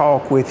want to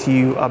talk with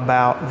you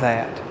about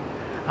that.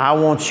 I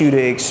want you to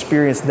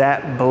experience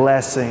that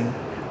blessing,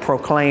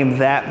 proclaim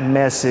that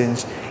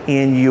message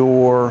in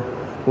your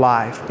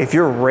life. If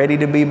you're ready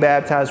to be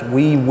baptized,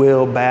 we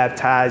will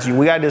baptize you.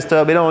 We got this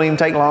tub. It don't even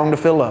take long to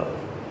fill up.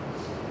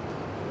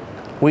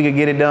 We could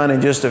get it done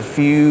in just a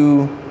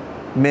few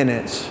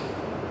minutes.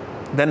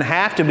 Doesn't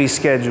have to be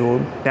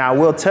scheduled. Now, I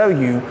will tell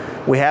you,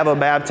 we have a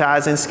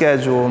baptizing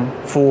scheduled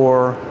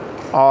for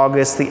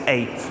August the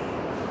 8th.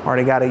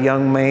 Already got a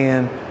young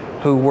man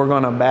who we're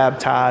going to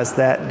baptize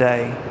that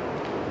day.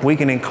 We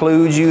can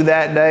include you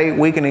that day.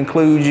 We can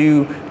include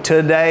you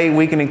today.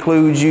 We can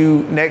include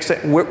you next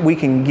day. We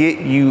can get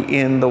you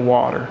in the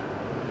water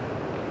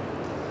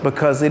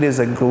because it is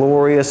a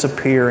glorious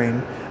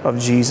appearing of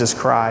Jesus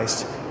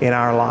Christ in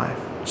our life.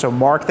 So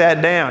mark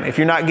that down. If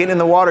you're not getting in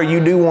the water,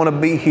 you do want to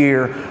be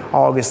here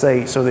August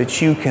 8th so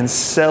that you can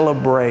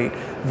celebrate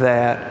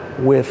that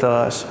with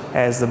us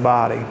as the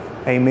body.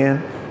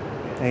 Amen.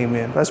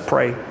 Amen. Let's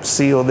pray.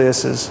 Seal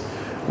this as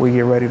we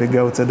get ready to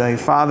go today.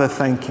 Father,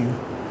 thank you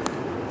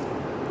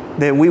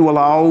that we will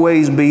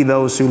always be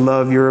those who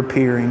love your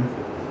appearing.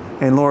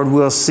 And Lord,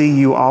 we'll see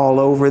you all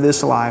over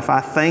this life. I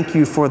thank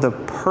you for the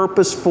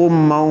purposeful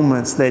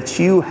moments that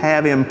you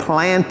have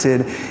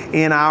implanted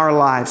in our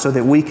life so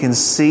that we can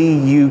see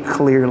you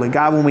clearly.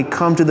 God, when we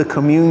come to the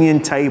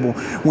communion table,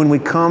 when we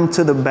come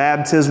to the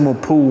baptismal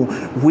pool,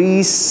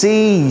 we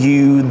see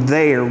you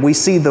there. We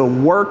see the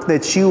work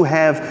that you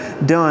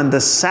have done,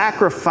 the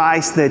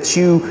sacrifice that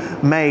you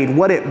made,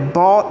 what it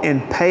bought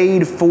and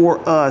paid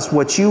for us,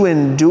 what you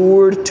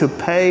endured to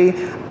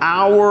pay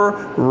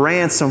our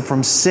ransom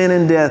from sin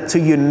and death, to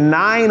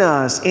unite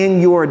us in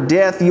your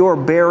death, your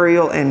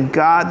burial, and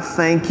God,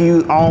 thank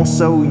you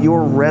also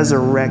your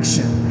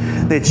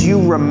resurrection, that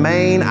you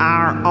remain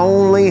our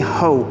only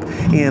hope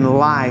in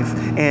life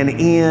and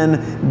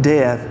in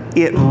death.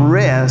 It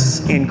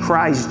rests in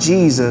Christ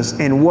Jesus,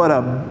 and what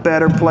a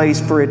better place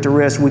for it to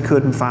rest we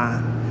couldn't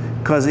find.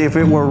 Because if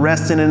it were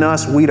resting in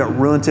us, we'd have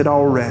ruined it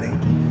already.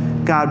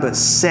 God, but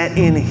set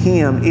in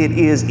Him, it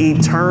is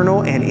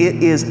eternal and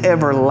it is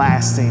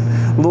everlasting.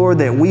 Lord,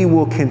 that we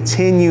will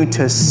continue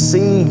to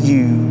see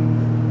you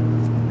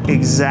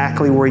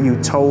exactly where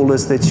you told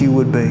us that you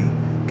would be.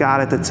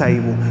 God at the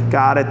table,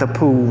 God at the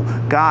pool,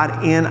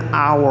 God in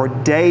our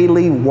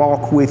daily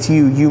walk with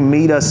you. You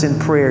meet us in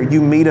prayer.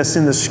 You meet us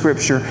in the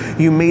Scripture.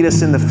 You meet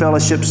us in the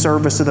fellowship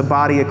service of the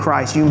body of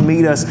Christ. You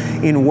meet us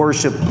in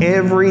worship.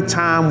 Every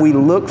time we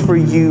look for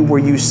you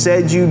where you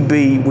said you'd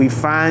be, we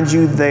find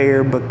you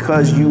there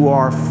because you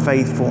are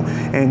faithful.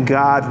 And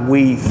God,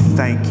 we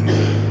thank you.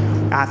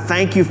 I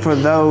thank you for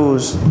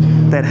those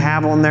that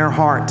have on their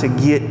heart to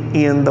get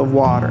in the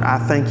water. I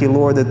thank you,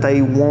 Lord, that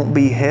they won't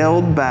be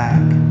held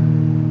back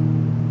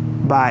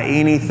by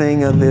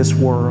anything of this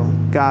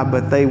world, God,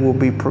 but they will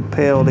be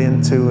propelled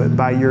into it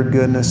by your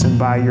goodness and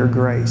by your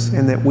grace,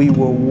 and that we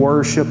will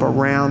worship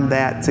around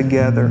that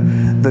together,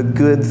 the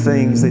good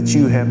things that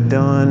you have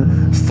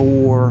done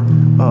for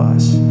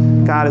us.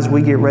 God, as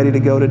we get ready to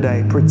go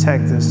today,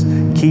 protect us,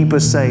 keep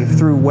us safe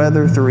through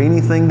weather, through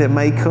anything that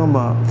may come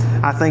up.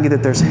 I thank you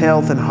that there's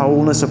health and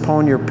wholeness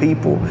upon your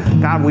people.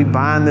 God, we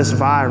bind this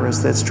virus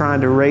that's trying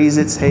to raise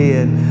its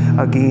head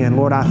again.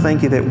 Lord, I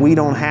thank you that we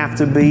don't have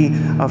to be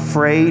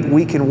afraid.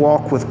 We can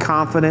walk with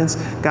confidence,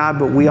 God,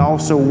 but we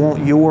also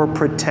want your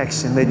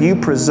protection, that you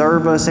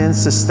preserve us and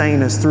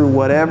sustain us through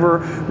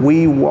whatever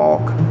we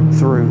walk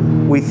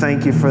through. We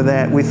thank you for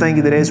that. We thank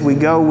you that as we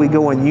go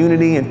in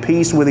unity and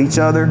peace with each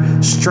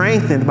other,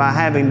 strengthened by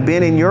having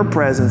been in your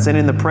presence and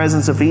in the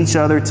presence of each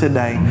other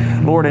today.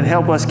 Lord, and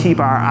help us keep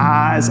our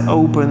eyes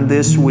open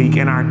this week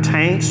and our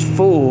tanks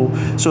full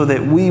so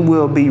that we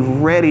will be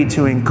ready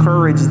to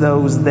encourage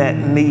those that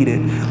need it.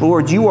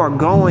 Lord, you are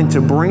going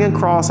to bring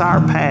across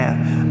our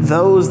path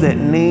those that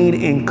need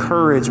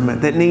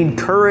encouragement, that need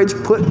courage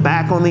put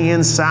back on the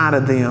inside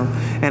of them.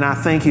 And I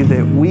thank you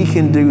that we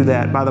can do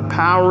that by the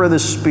power of the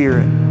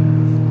Spirit.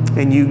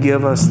 And you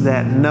give us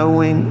that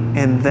knowing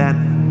and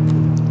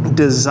that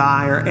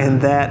desire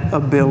and that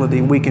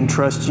ability. We can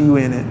trust you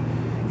in it.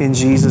 In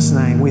Jesus'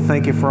 name, we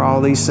thank you for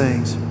all these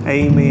things.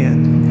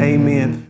 Amen. Amen.